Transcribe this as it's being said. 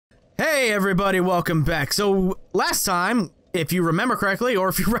Hey everybody, welcome back. So, last time, if you remember correctly, or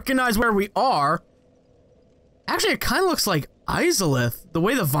if you recognize where we are, actually it kind of looks like Izalith, the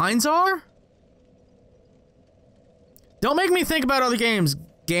way the vines are. Don't make me think about other games,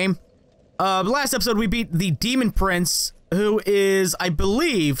 game. Last episode we beat the Demon Prince, who is, I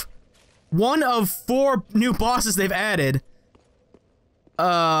believe, one of 4 new bosses they've added.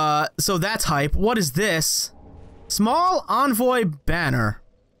 So that's hype. What is this? Small Envoy Banner.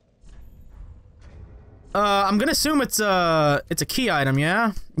 I'm gonna assume it's a key item,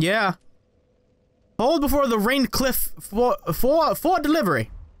 yeah? Yeah. Hold before the rained cliff for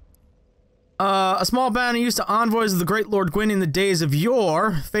delivery. A small banner used to envoys of the great Lord Gwyn in the days of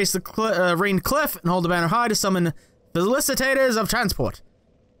yore. Face the rained cliff and hold the banner high to summon felicitators of transport.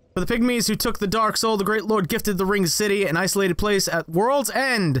 For the pygmies who took the dark soul, the great Lord gifted the ringed city an isolated place at World's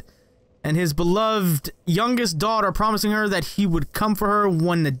End, and his beloved youngest daughter, promising her that he would come for her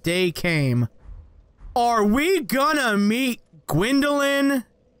when the day came. Are we gonna meet Gwendolyn?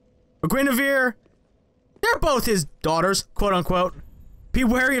 Or Guinevere? They're both his daughters, quote unquote. Be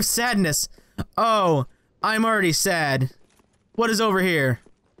wary of sadness. Oh, I'm already sad. What is over here?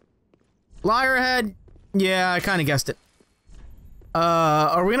 Liar head? Yeah, I kinda guessed it.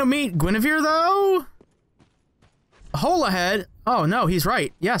 Are we gonna meet Guinevere though? A hole ahead? Oh no, he's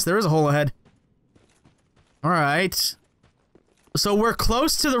right. Yes, there is a hole ahead. Alright. So we're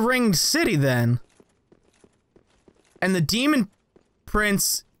close to the ringed city then. And the Demon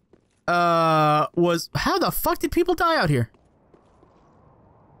Prince, was... How the fuck did people die out here?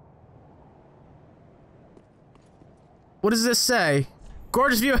 What does this say?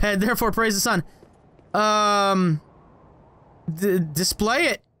 Gorgeous view ahead, therefore praise the sun. Display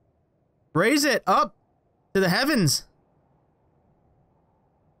it. Raise it up to the heavens.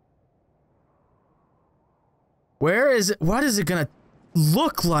 Where is it? What is it gonna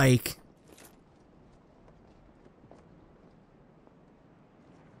look like?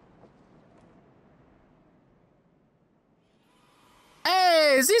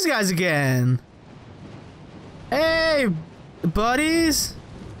 Hey, it's these guys again. Hey, buddies.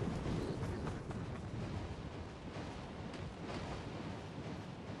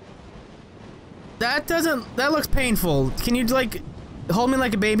 That looks painful. Can you, like, hold me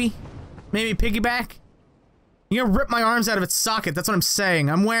like a baby? Maybe piggyback? You're gonna rip my arms out of its socket, that's what I'm saying.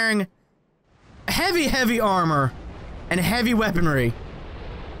 I'm wearing heavy armor and heavy weaponry.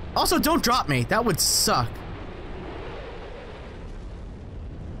 Also, don't drop me. That would suck.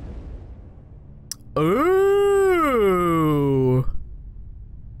 Ooh.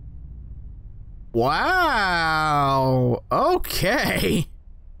 Wow. Okay.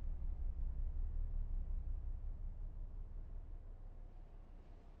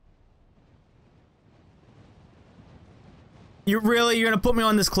 You're gonna put me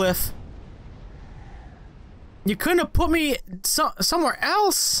on this cliff? You couldn't have put me somewhere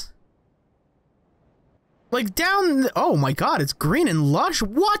else? Like down... Oh my god, it's green and lush?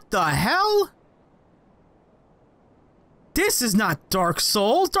 What the hell? This is not Dark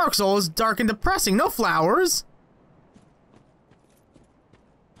Souls. Dark Souls is dark and depressing. No flowers.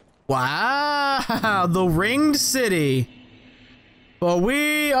 Wow, the ringed city. Well,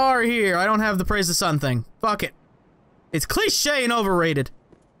 we are here. I don't have the praise the sun thing. Fuck it. It's cliche and overrated.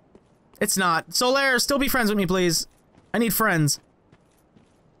 It's not. Solaire, still be friends with me, please. I need friends.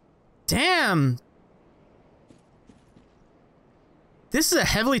 Damn. This is a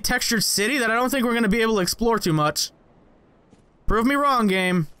heavily textured city that I don't think we're going to be able to explore too much. Prove me wrong,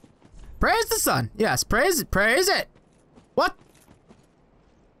 game. Praise the sun. Yes, praise it. What?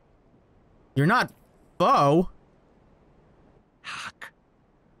 You're not foe. Hark.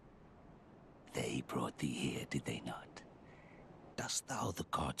 They brought thee here, did they not? Dost thou the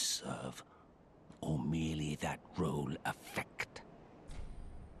gods serve, or merely that role affect?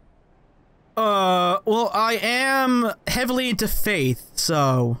 Well, I am heavily into faith,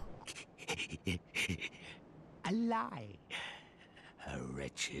 so... A lie. A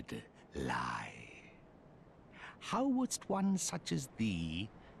wretched lie. How wouldst one such as thee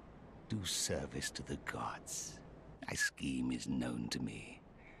do service to the gods? Thy scheme is known to me.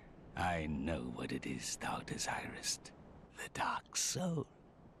 I know what it is thou desirest. The dark soul,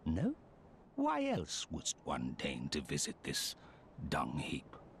 no? Why else wouldst one deign to visit this dung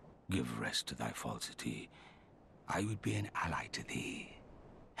heap? Give rest to thy falsity. I would be an ally to thee.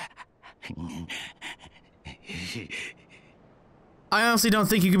 I honestly don't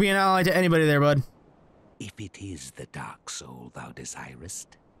think you could be an ally to anybody there, bud. If it is the dark soul thou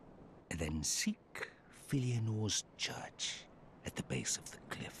desirest, then seek Filianor's church at the base of the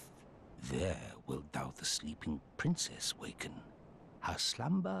cliff. There wilt thou the sleeping princess waken. Her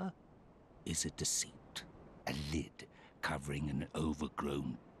slumber is a deceit, a lid covering an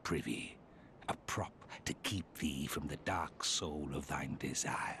overgrown privy, a prop to keep thee from the dark soul of thine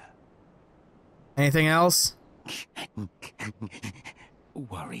desire. Anything else?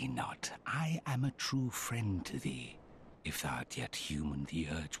 Worry not, I am a true friend to thee. If thou art yet human, the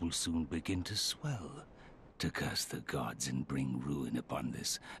urge will soon begin to swell, to curse the gods and bring ruin upon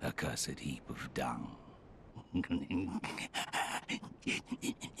this accursed heap of dung.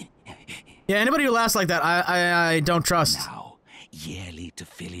 Yeah, anybody who laughs like that, I don't trust. Now, yearly to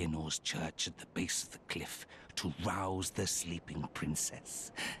Filianor's church at the base of the cliff to rouse the sleeping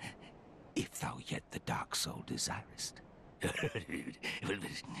princess, if thou yet the dark soul desirest.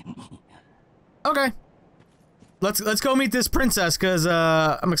 Okay. Let's go meet this princess, cause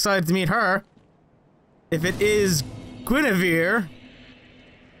I'm excited to meet her. If it is Guinevere,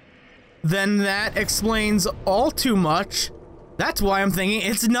 then that explains all too much. That's why I'm thinking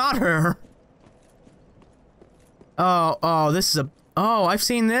it's not her. Oh, this is a... Oh, I've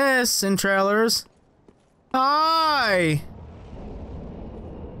seen this in trailers. Hi!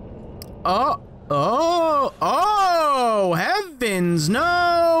 Oh, heavens,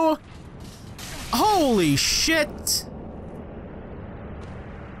 no! Holy shit!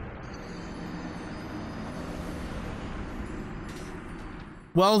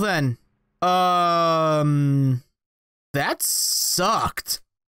 Well then, that sucked.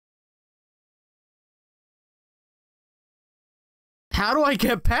 How do I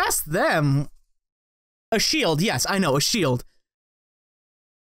get past them? A shield, yes, I know, a shield.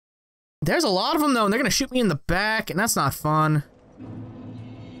 There's a lot of them though, and they're gonna shoot me in the back, and that's not fun.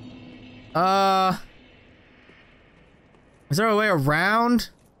 Is there a way around?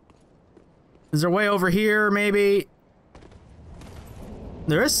 Is there a way over here, maybe?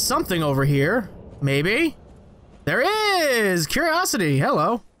 There is something over here. Maybe? There is! Curiosity,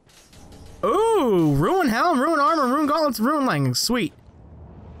 hello. Ooh, Ruin Helm, Ruin Armor, Ruin Gauntlets, Ruin Leggings, sweet.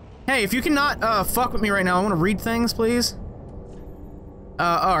 Hey, if you cannot, fuck with me right now, I want to read things, please.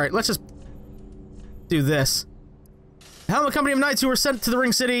 Alright, let's just do this. Helm, a company of knights who were sent to the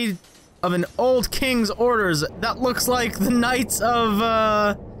Ring City of an old king's orders. That looks like the knights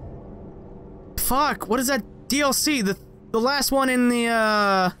of, fuck, what is that DLC? The last one in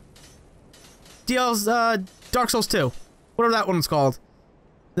the, Dark Souls 2. Whatever that one's called.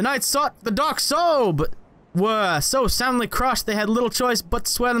 The knights sought the dark soul, but were so soundly crushed they had little choice but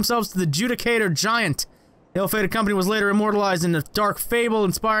to swear themselves to the Judicator Giant. The ill-fated company was later immortalized in a dark fable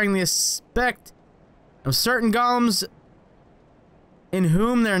inspiring the aspect of certain golems in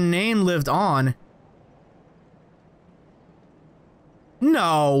whom their name lived on.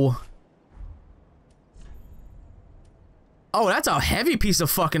 No. Oh, that's a heavy piece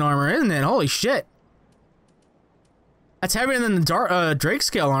of fucking armor, isn't it? Holy shit. That's heavier than the Drake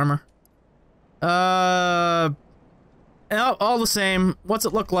scale armor. All the same. What's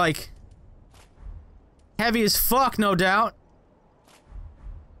it look like? Heavy as fuck, no doubt.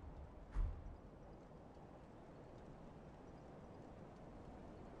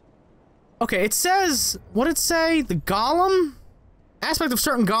 Okay, it says... What did it say? The golem? Aspect of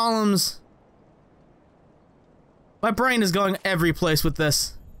certain golems. My brain is going every place with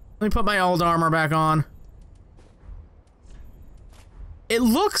this. Let me put my old armor back on. It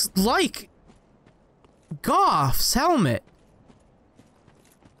looks like Goff's helmet.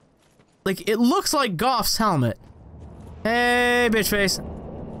 Like, it looks like Goff's helmet. Hey, bitch face.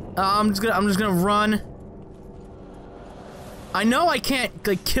 I'm just gonna run. I know I can't,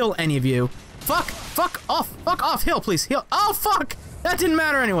 like, kill any of you. Fuck off, heal, please, heal. Oh, fuck! That didn't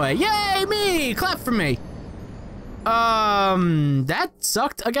matter anyway. Yay, me! Clap for me. That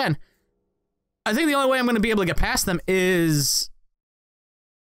sucked again. I think the only way I'm gonna be able to get past them is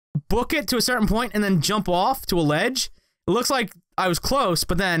book it to a certain point and then jump off to a ledge. It looks like I was close,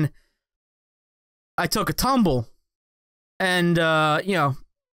 but then I took a tumble. And, you know,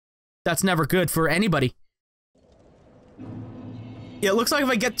 that's never good for anybody. Yeah, it looks like if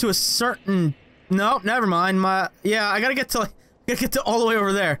I get to a certain... Nope, never mind. Yeah, I gotta get to all the way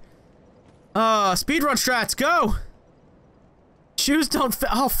over there. Speedrun strats, go! Shoes don't fit.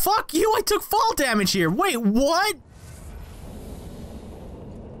 Oh, fuck you! I took fall damage here! Wait, what?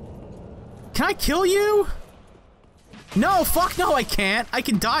 Can I kill you? No, fuck no, I can't. I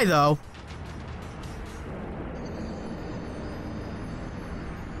can die, though.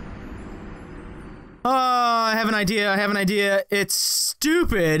 I have an idea, It's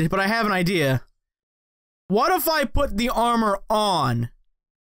stupid, but I have an idea. What if I put the armor on,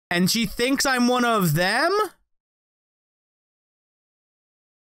 and she thinks I'm one of them?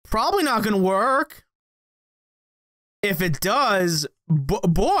 Probably not gonna work. If it does,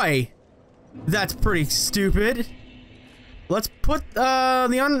 boy, That's pretty stupid. Let's put the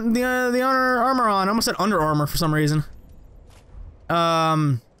armor on. I almost said Under Armour for some reason.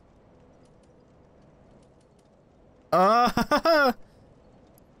 Wow,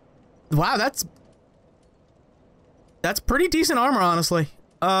 that's pretty decent armor, honestly.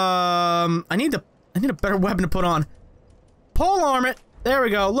 I need a better weapon to put on. Pole arm it. There we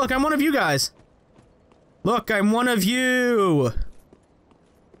go. Look, I'm one of you guys. Look, I'm one of you.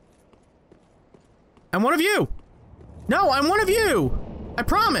 I'm one of you. No, I'm one of you. I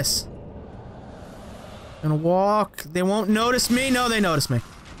promise. Gonna walk. They won't notice me. No, they notice me.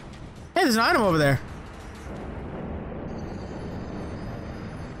 Hey, there's an item over there.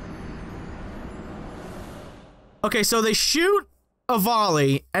 Okay, so they shoot a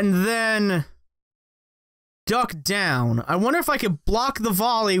volley and then duck down. I wonder if I could block the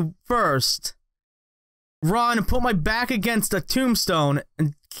volley first, run and put my back against a tombstone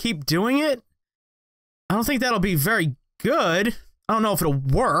and keep doing it. I don't think that'll be very good. I don't know if it'll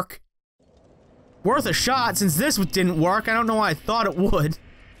work. Worth a shot, since this didn't work. I don't know why I thought it would.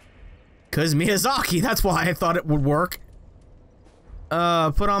 'Cause Miyazaki, that's why I thought it would work.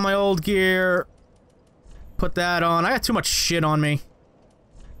 Put on my old gear. Put that on. I got too much shit on me.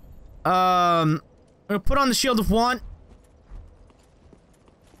 I'm gonna put on the shield of one.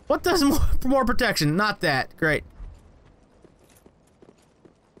 What does more protection? Not that. Great.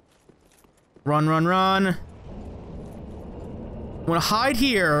 Run, run, run. I'm gonna hide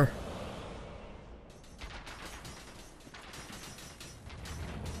here.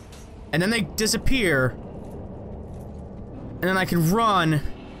 And then they disappear. And then I can run.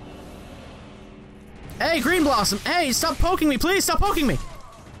 Hey, Green Blossom! Hey, stop poking me, please! Stop poking me!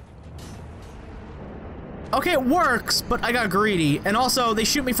 Okay, it works, but I got greedy. And also, they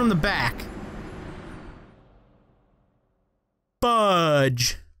shoot me from the back.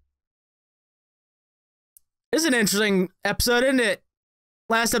 Fudge. This is an interesting episode, isn't it?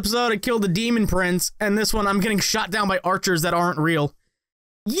 Last episode, I killed the Demon Prince, and this one, I'm getting shot down by archers that aren't real.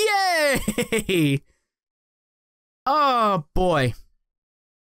 Yay! Oh, boy.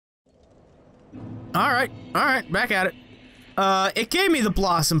 Alright, back at it. It gave me the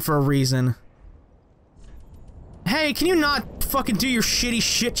blossom for a reason. Hey, can you not fucking do your shitty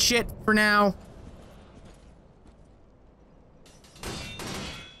shit for now?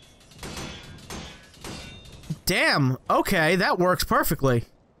 Damn, okay, that works perfectly.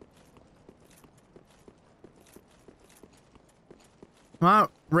 Come on,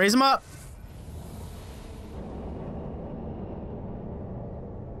 raise him up.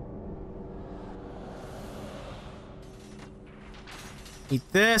 Eat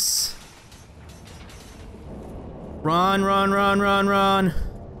this. Run, run, run, run, run.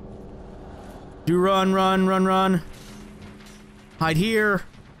 Do run, run, run, run. Hide here.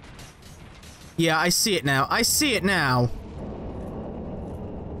 Yeah, I see it now. I see it now.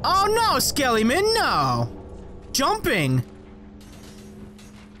 Oh no, Skellyman, no! Jumping!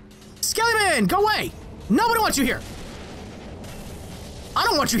 Skellyman, go away! Nobody wants you here! I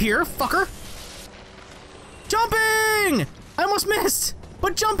don't want you here, fucker! Jumping! I almost missed!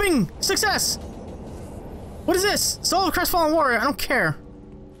 But jumping! Success! What is this? Solo Crestfallen Warrior, I don't care.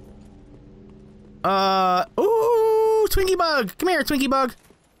 Ooh, Twinkie Bug! Come here, Twinkie Bug!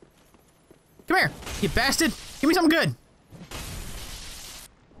 Come here, you bastard! Give me something good!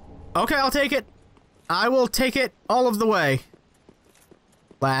 Okay, I'll take it. I will take it all of the way.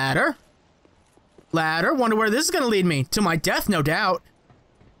 Ladder. Ladder, wonder where this is gonna lead me. To my death, no doubt.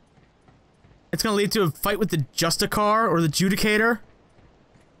 It's gonna lead to a fight with the Justicar or the Judicator.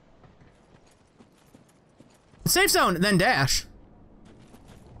 Safe zone, then dash.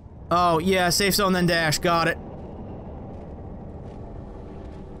 Oh, yeah, safe zone, then dash. Got it.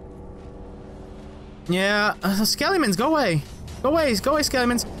 Yeah, Skellymans, go away. Go away,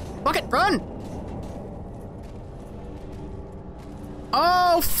 Skellymans. Fuck it, run!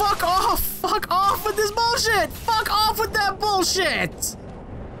 Oh, fuck off! Fuck off with this bullshit! Fuck off with that bullshit!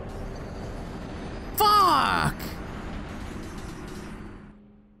 Fuck!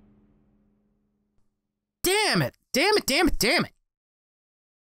 Damn it! Damn it, damn it, damn it!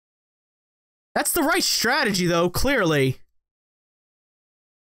 That's the right strategy, though, clearly.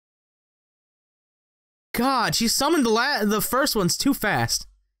 God, she summoned the first ones too fast.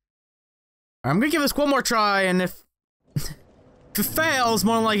 I'm gonna give this one more try, and if it fails,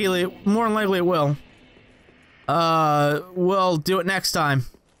 more than likely it will. We'll do it next time.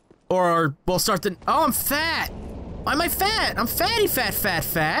 Or we'll start the— oh, I'm fat! Why am I fat? I'm fatty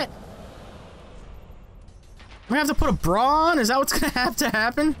fat. I'm gonna have to put a bra on? Is that what's gonna have to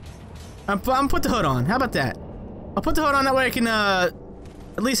happen? I'm put the hood on. How about that? I'll put the hood on, that way I can,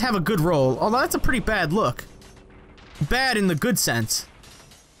 at least have a good roll. Although that's a pretty bad look. Bad in the good sense.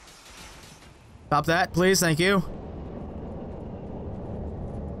 Stop that, please, thank you.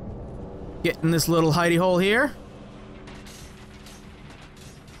 Get in this little hidey hole here.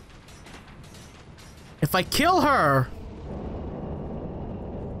 If I kill her,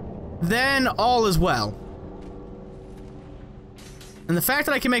 then all is well. And the fact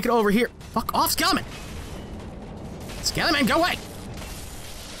that I can make it over here— fuck off, Skeleman! Skeleman, go away!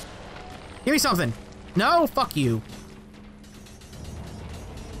 Give me something. No, fuck you.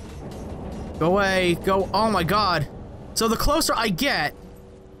 Go away, go— oh my god. So the closer I get—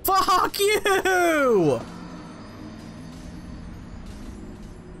 fuck you!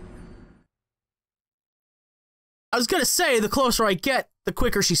 I was gonna say, the closer I get, the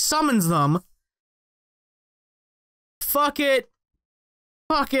quicker she summons them. Fuck it.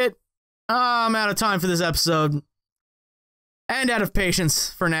 Fuck it. I'm out of time for this episode. And out of patience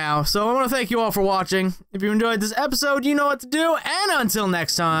for now. So I want to thank you all for watching. If you enjoyed this episode, you know what to do. And until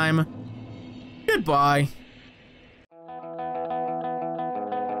next time, goodbye.